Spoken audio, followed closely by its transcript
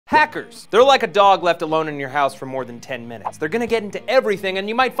Hackers. They're like a dog left alone in your house for more than 10 minutes. They're gonna get into everything, and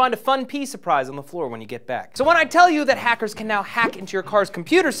you might find a fun pea surprise on the floor when you get back. So when I tell you that hackers can now hack into your car's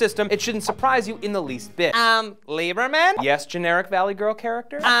computer system, it shouldn't surprise you in the least bit. Lieberman? Yes, generic Valley Girl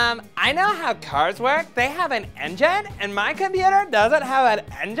character? I know how cars work. They have an engine, and my computer doesn't have an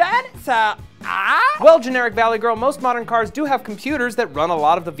engine, so Well, generic Valley Girl, most modern cars do have computers that run a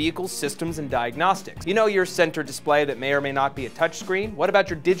lot of the vehicle's systems and diagnostics. You know, your center display that may or may not be a touchscreen? What about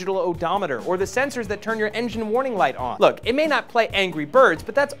your digital odometer or the sensors that turn your engine warning light on? Look, it may not play Angry Birds,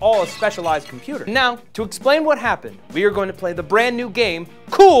 but that's all a specialized computer. Now, to explain what happened, we are going to play the brand new game,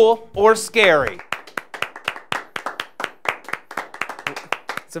 Cool or Scary.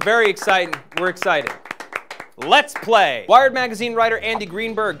 It's a very exciting, we're excited. Let's play! Wired magazine writer Andy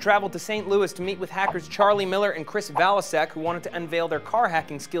Greenberg traveled to St. Louis to meet with hackers Charlie Miller and Chris Valasek, who wanted to unveil their car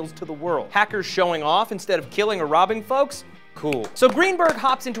hacking skills to the world. Hackers showing off instead of killing or robbing folks? Cool. So Greenberg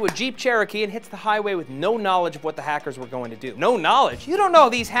hops into a Jeep Cherokee and hits the highway with no knowledge of what the hackers were going to do. No knowledge? You don't know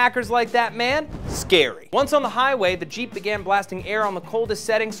these hackers like that, man. Scary. Once on the highway, the Jeep began blasting air on the coldest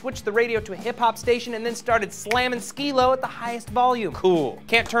setting, switched the radio to a hip-hop station, and then started slamming ski-low at the highest volume. Cool.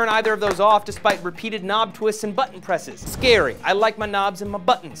 Can't turn either of those off despite repeated knob twists and button presses. Scary. I like my knobs and my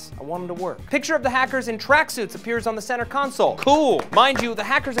buttons. I want them to work. Picture of the hackers in tracksuits appears on the center console. Cool. Mind you, the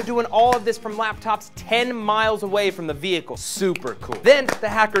hackers are doing all of this from laptops 10 miles away from the vehicle. Super cool. Then the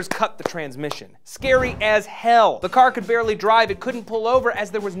hackers cut the transmission. Scary as hell. The car could barely drive, it couldn't pull over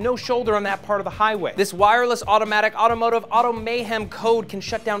as there was no shoulder on that part of the highway. This wireless automatic automotive auto mayhem code can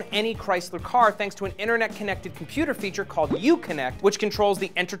shut down any Chrysler car thanks to an internet connected computer feature called Uconnect, which controls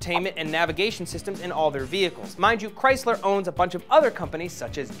the entertainment and navigation systems in all their vehicles. Mind you, Chrysler owns a bunch of other companies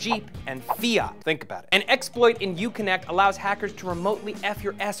such as Jeep and Fiat. Think about it. An exploit in Uconnect allows hackers to remotely F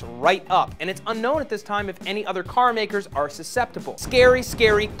your S right up, and it's unknown at this time if any other car makers are susceptible. Scary,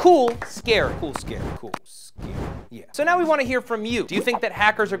 scary, cool, scary. Cool, scary, cool, scary. Yeah. So now we want to hear from you. Do you think that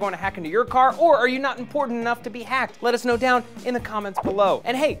hackers are going to hack into your car, or are you not important enough to be hacked? Let us know down in the comments below.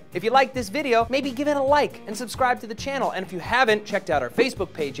 And hey, if you liked this video, maybe give it a like and subscribe to the channel. And if you haven't checked out our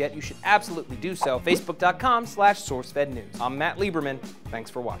Facebook page yet, you should absolutely do so. Facebook.com/SourceFedNews. I'm Matt Lieberman. Thanks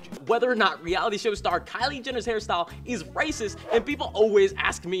for watching. Whether or not reality show star Kylie Jenner's hairstyle is racist, and people always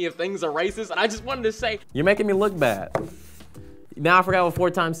ask me if things are racist, and I just wanted to say, you're making me look bad. Now I forgot what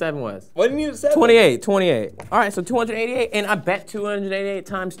 4 times 7 was. What did you say? 28. All right, so 288, and I bet 288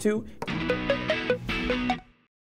 times 2